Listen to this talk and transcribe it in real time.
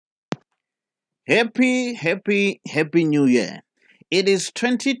Happy New Year. It is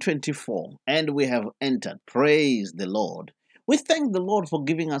 2024 and we have entered. Praise the Lord. We thank the Lord for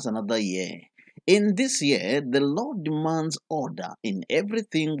giving us another year. In this year, the Lord demands order in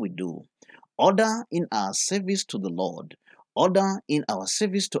everything we do, order in our service to the Lord, order in our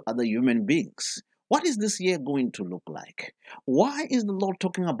service to other human beings. What is this year going to look like? Why is the Lord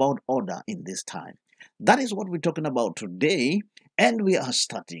talking about order in this time? That is what we're talking about today, and we are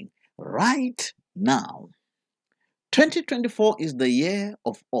starting right now. 2024 is the year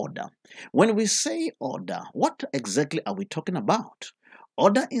of order. When we say order, what exactly are we talking about?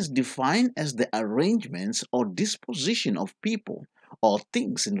 Order is defined as the arrangements or disposition of people or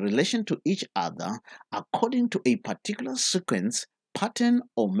things in relation to each other according to a particular sequence, pattern,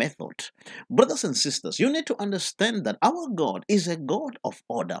 or method. Brothers and sisters, you need to understand that our God is a God of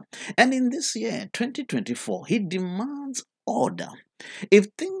order. And in this year, 2024, He demands order. If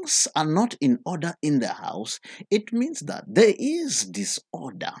things are not in order in the house, it means that there is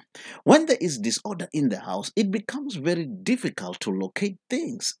disorder. When there is disorder in the house, it becomes very difficult to locate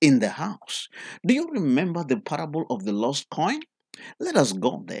things in the house. Do you remember the parable of the lost coin? Let us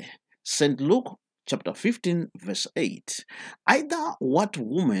go there. St. Luke chapter 15, verse 8. Either what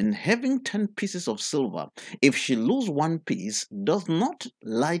woman having 10 pieces of silver, if she lose one piece, does not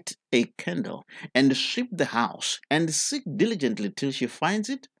light a candle and sweep the house and seek diligently till she finds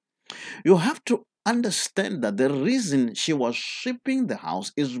it? You have to understand that the reason she was sweeping the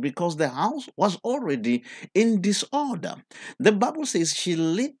house is because the house was already in disorder. The Bible says she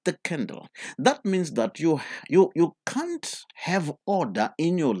lit the candle. That means that you can't have order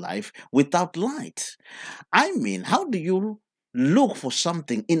in your life without light. I mean, how do you look for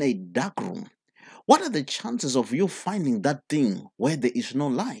something in a dark room? What are the chances of you finding that thing where there is no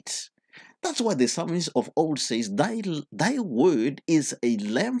light? That's why the psalmist of old says, thy word is a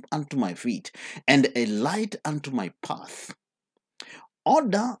lamp unto my feet and a light unto my path.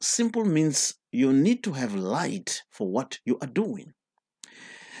 Order simple means you need to have light for what you are doing.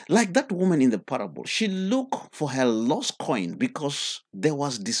 Like that woman in the parable, she looked for her lost coin because there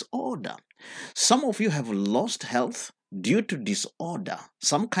was disorder. Some of you have lost health due to disorder,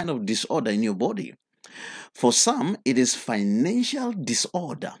 some kind of disorder in your body. For some, it is financial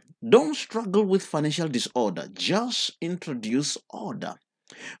disorder. Don't struggle with financial disorder, just introduce order.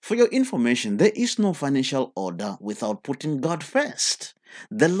 For your information, there is no financial order without putting God first.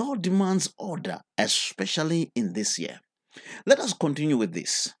 The Lord demands order, especially in this year. Let us continue with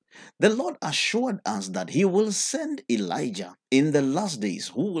this. The Lord assured us that He will send Elijah in the last days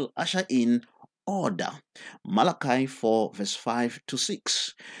who will usher in order. Malachi 4, verse 5 to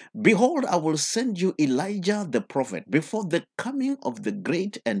 6. Behold, I will send you Elijah the prophet before the coming of the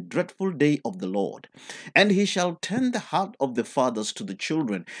great and dreadful day of the Lord. And he shall turn the heart of the fathers to the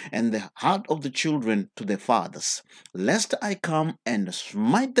children, and the heart of the children to the fathers, lest I come and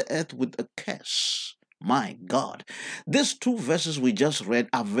smite the earth with a curse. My God, these two verses we just read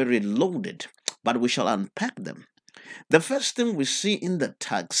are very loaded, but we shall unpack them. The first thing we see in the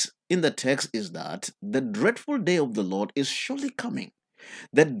text is that the dreadful day of the Lord is surely coming.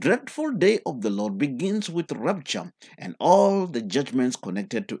 The dreadful day of the Lord begins with rapture and all the judgments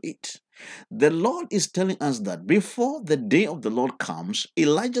connected to it. The Lord is telling us that before the day of the Lord comes,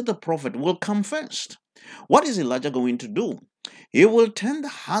 Elijah the prophet will come first. What is Elijah going to do? He will turn the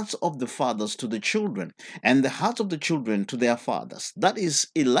hearts of the fathers to the children and the hearts of the children to their fathers. That is,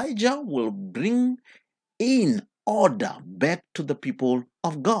 Elijah will bring in order back to the people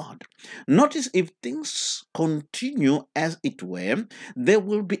of God. Notice if things continue as it were, there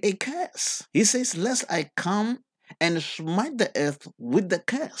will be a curse. He says, lest I come and smite the earth with the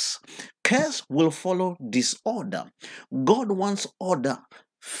curse. Curse will follow disorder. God wants order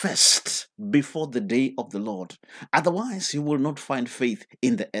first before the day of the Lord. Otherwise, you will not find faith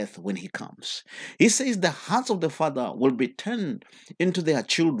in the earth when He comes. He says the hearts of the Father will be turned into their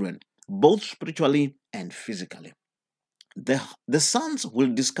children, both spiritually and physically. The sons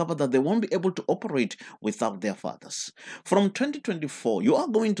will discover that they won't be able to operate without their fathers. From 2024, you are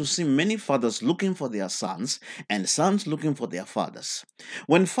going to see many fathers looking for their sons and sons looking for their fathers.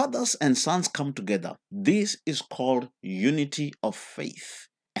 When fathers and sons come together, this is called unity of faith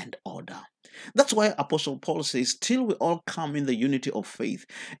and order. That's why Apostle Paul says, till we all come in the unity of faith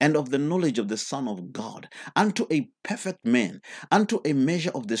and of the knowledge of the Son of God, unto a perfect man, unto a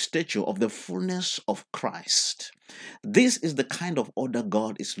measure of the stature of the fullness of Christ. This is the kind of order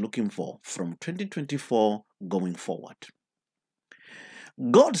God is looking for from 2024 going forward.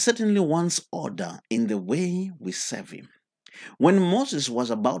 God certainly wants order in the way we serve Him. When Moses was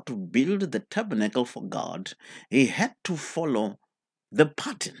about to build the tabernacle for God, he had to follow the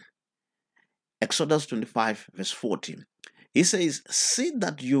pattern. Exodus 25, verse 40. He says, "See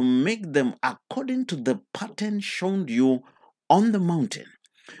that you make them according to the pattern shown you on the mountain.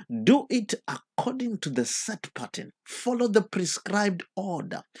 Do it according to the set pattern. Follow the prescribed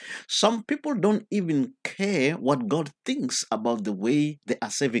order." Some people don't even care what God thinks about the way they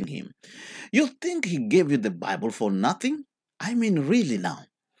are serving Him. You think He gave you the Bible for nothing? I mean, really now.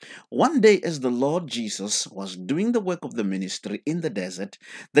 One day, as the Lord Jesus was doing the work of the ministry in the desert,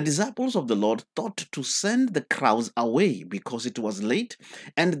 the disciples of the Lord thought to send the crowds away because it was late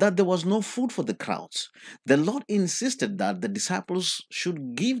and that there was no food for the crowds. The Lord insisted that the disciples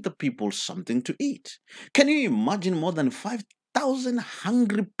should give the people something to eat. Can you imagine more than 5,000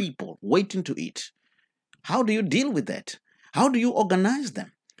 hungry people waiting to eat? How do you deal with that? How do you organize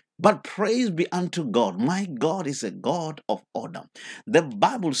them? But praise be unto God. My God is a God of order. The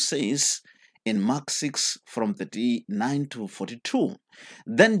Bible says in Mark 6 from 39 to 42,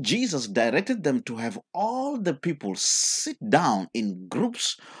 then Jesus directed them to have all the people sit down in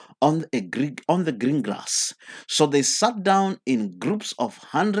groups on the green grass. So they sat down in groups of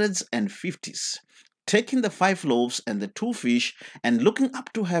hundreds and fifties. Taking the 5 loaves and the 2 fish, and looking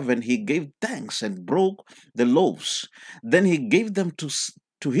up to heaven, he gave thanks and broke the loaves. Then he gave them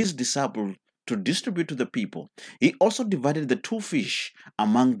to his disciples to distribute to the people. He also divided the 2 fish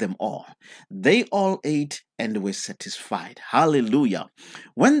among them all. They all ate and were satisfied. Hallelujah.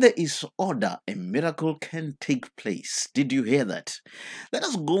 When there is order, a miracle can take place. Did you hear that? Let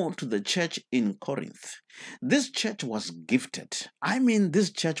us go to the church in Corinth. This church was gifted. I mean,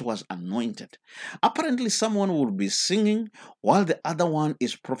 this church was anointed. Apparently, someone will be singing while the other one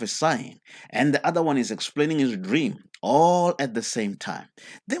is prophesying, and the other one is explaining his dream, all at the same time.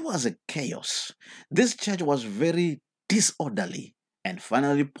 There was a chaos. This church was very disorderly. And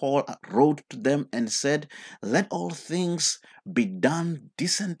finally, Paul wrote to them and said, "Let all things be done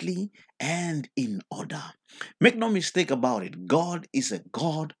decently and in order." Make no mistake about it, God is a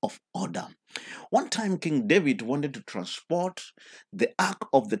God of order. One time, King David wanted to transport the Ark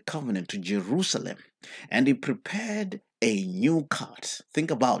of the Covenant to Jerusalem, and he prepared a new cart. Think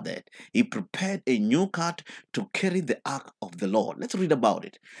about that. He prepared a new cart to carry the Ark of the Lord. Let's read about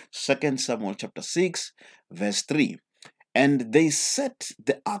it. 2 Samuel chapter 6, verse 3. And they set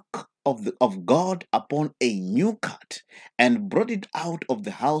the ark of God upon a new cart and brought it out of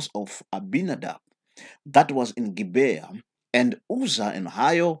the house of Abinadab that was in Gibeah, and Uzzah and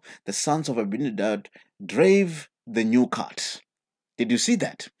Ahio, the sons of Abinadab, drave the new cart. Did you see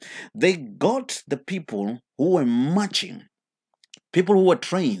that? They got the people who were marching, people who were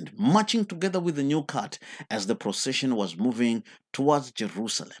trained, marching together with the new cart as the procession was moving towards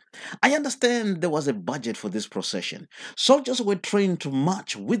Jerusalem. I understand there was a budget for this procession. Soldiers were trained to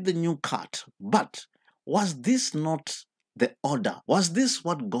march with the new cart, but was this not the order? Was this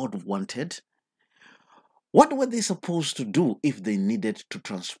what God wanted? What were they supposed to do if they needed to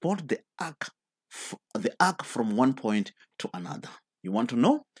transport the ark from one point to another? You want to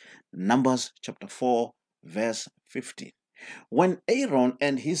know? Numbers chapter 4, verse 15. When Aaron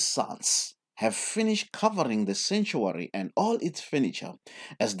and his sons have finished covering the sanctuary and all its furniture,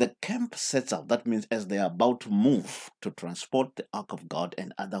 as the camp sets up, that means as they are about to move to transport the ark of God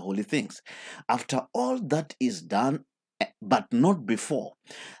and other holy things. After all that is done, but not before,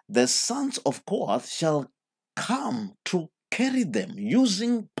 the sons of Kohath shall come to carry them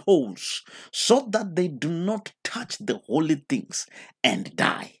using poles so that they do not touch the holy things and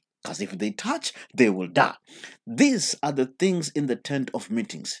die. Because if they touch, they will die. These are the things in the tent of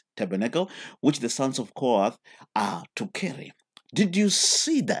meetings, tabernacle, which the sons of Kohath are to carry. Did you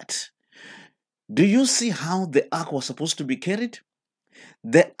see that? Do you see how the ark was supposed to be carried?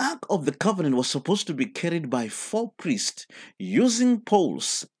 The Ark of the Covenant was supposed to be carried by 4 priests using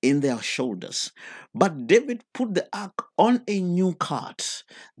poles in their shoulders. But David put the Ark on a new cart.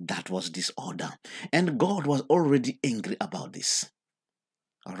 That was disorder. And God was already angry about this.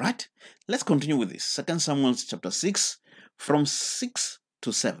 All right, let's continue with this. 2 Samuel chapter 6, from 6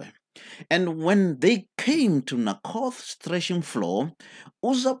 to 7. And when they came to Nakoth's threshing floor,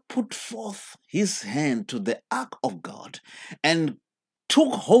 Uzzah put forth his hand to the ark of God and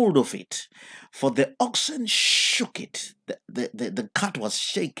took hold of it, for the oxen shook it. The cart was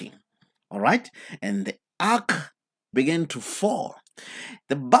shaking. All right, and the ark began to fall.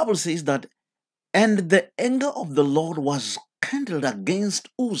 The Bible says that, and the anger of the Lord was kindled against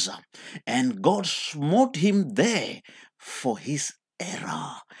Uzzah, and God smote him there for his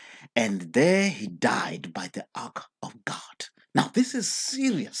error, and there he died by the ark of God. Now, this is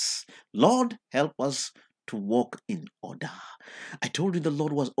serious. Lord, help us to walk in order. I told you the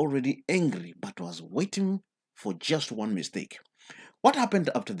Lord was already angry, but was waiting for just one mistake. What happened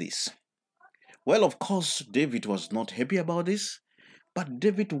after this? Well, of course, David was not happy about this, but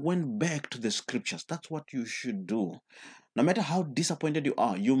David went back to the scriptures. That's what you should do. No matter how disappointed you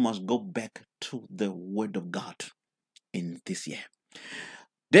are, you must go back to the word of God in this year.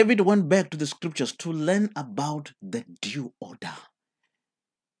 David went back to the scriptures to learn about the due order.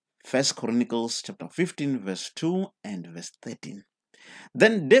 First Chronicles chapter 15, verse 2 and verse 13.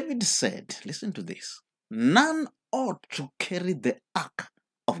 Then David said, listen to this, none ought to carry the ark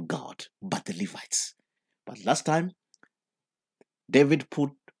of God but the Levites. But last time, David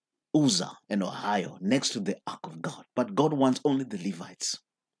put Uzzah and Ohio next to the ark of God, but God wants only the Levites.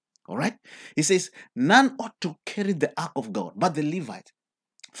 All right? He says, none ought to carry the ark of God but the Levites.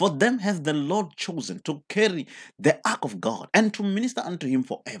 For them hath the Lord chosen to carry the ark of God and to minister unto him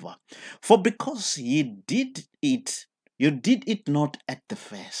forever. For because ye did it, you did it not at the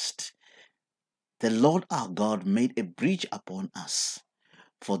first. The Lord our God made a breach upon us,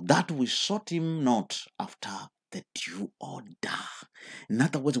 for that we sought him not after the due order. In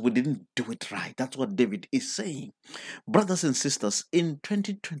other words, we didn't do it right. That's what David is saying. Brothers and sisters, in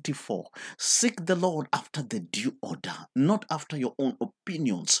 2024, seek the Lord after the due order, not after your own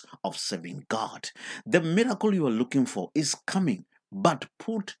opinions of serving God. The miracle you are looking for is coming. But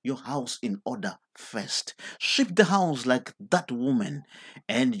put your house in order first. Sweep the house like that woman,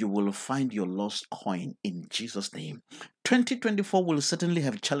 and you will find your lost coin in Jesus' name. 2024 will certainly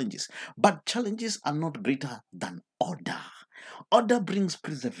have challenges, but challenges are not greater than order. Order brings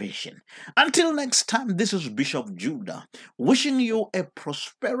preservation. Until next time, this is Bishop Judah wishing you a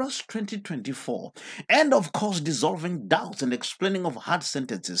prosperous 2024 and, of course, dissolving doubts and explaining of hard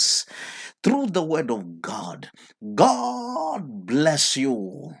sentences through the Word of God. God bless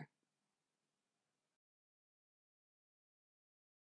you.